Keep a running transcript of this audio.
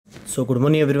So good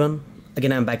morning everyone,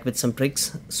 again I am back with some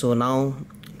tricks. So now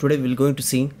today we are going to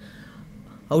see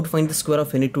how to find the square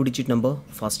of any two-digit number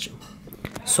fast.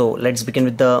 So let's begin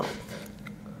with the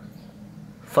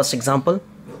first example.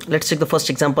 Let's take the first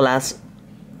example as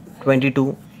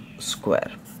 22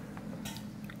 square.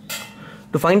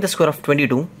 To find the square of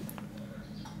 22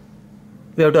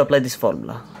 we have to apply this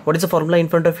formula. What is the formula in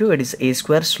front of you? It is a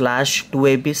square slash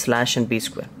 2ab slash and b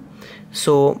square.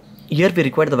 So here we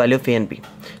require the value of a and b.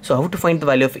 So how to find the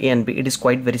value of a and b? It is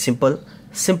quite very simple.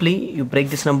 Simply you break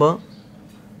this number,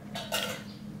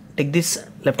 take this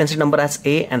left hand side number as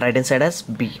a and right hand side as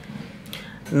b.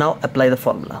 Now apply the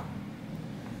formula.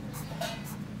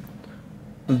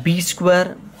 B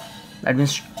square, that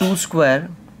means 2 square,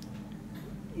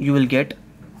 you will get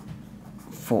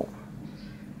 4.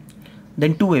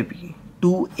 Then 2ab,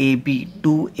 2ab,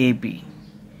 2ab.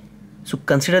 So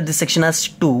consider this section as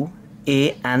 2.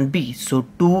 A and B, so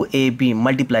 2AB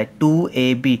multiply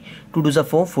 2AB, 2 2s are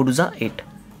 4, 4 2s are 8,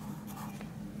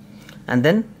 and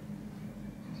then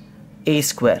A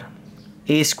square,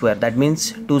 that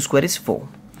means 2 square is 4.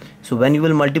 So when you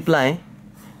will multiply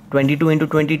 22 into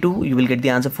 22, you will get the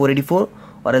answer 484,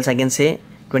 or else I can say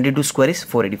 22 square is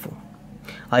 484.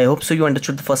 I hope so you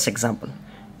understood the first example.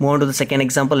 Move on to the second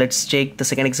example. Let's take the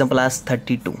second example as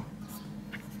 32.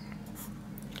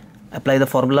 Apply the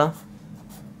formula.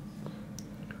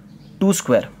 2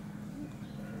 square,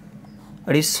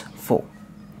 it is 4.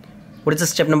 What is the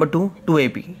step number 2?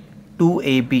 2ab,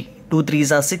 2ab, 2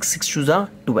 3s are 6, 6 2s are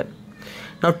 12.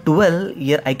 Now 12,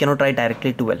 here I cannot write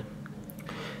directly 12.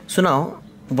 So now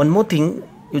one more thing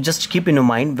you just keep in your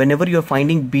mind, whenever you are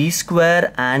finding b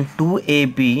square and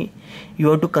 2ab, you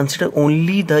have to consider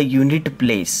only the unit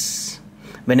place.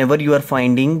 Whenever you are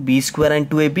finding b square and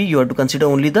 2ab, you have to consider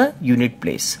only the unit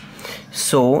place.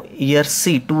 So here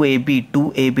see 2ab,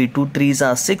 2ab, 2 3s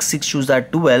are 6, 6 2s are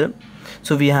 12.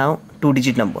 So we have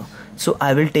 2-digit number. So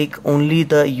I will take only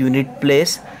the unit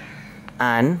place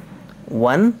and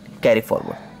 1 carry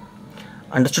forward.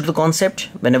 Understood the concept?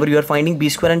 Whenever you are finding b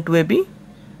square and 2ab,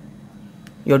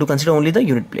 you have to consider only the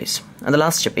unit place. And the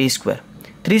last step, a square.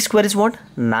 3 square is what?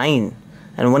 9.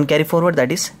 And 1 carry forward,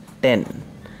 that is 10.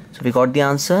 So we got the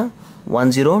answer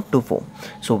 1024.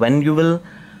 So when you will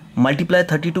multiply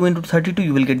 32 into 32,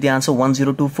 you will get the answer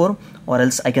 1024, or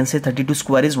else I can say 32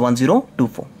 square is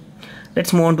 1024.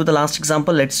 Let's move on to the last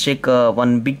example. Let's take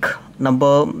one big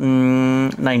number,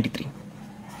 93.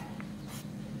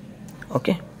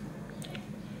 Okay,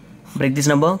 break this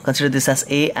number, consider this as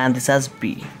a and this as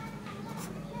b.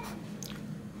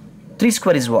 3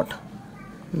 square is what?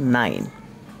 9.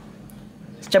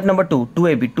 Step number 2,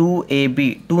 2ab,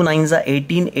 2ab, 2 9s are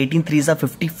 18, 18 3s are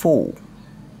 54.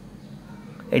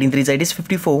 18 3s is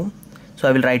 54. So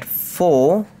I will write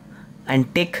 4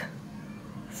 and take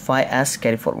 5 as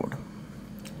carry forward.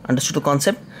 Understood the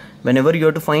concept? Whenever you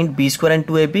have to find b square and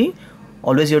 2ab,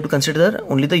 always you have to consider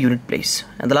only the unit place.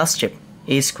 And the last step,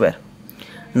 a square.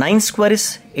 9 square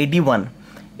is 81.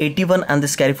 81 and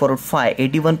this carry forward 5.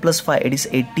 81 plus 5, it is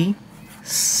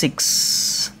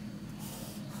 86.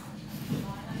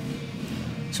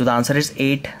 So the answer is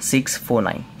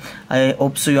 8649. I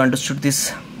hope so you understood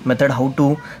this method, how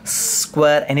to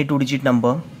square any two-digit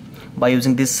number by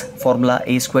using this formula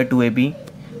a square 2ab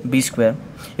b square.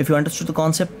 If you understood the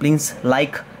concept, please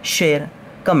like, share,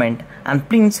 comment, and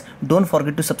please don't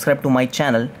forget to subscribe to my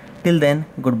channel. Till then,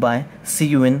 goodbye. See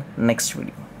you in next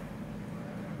video.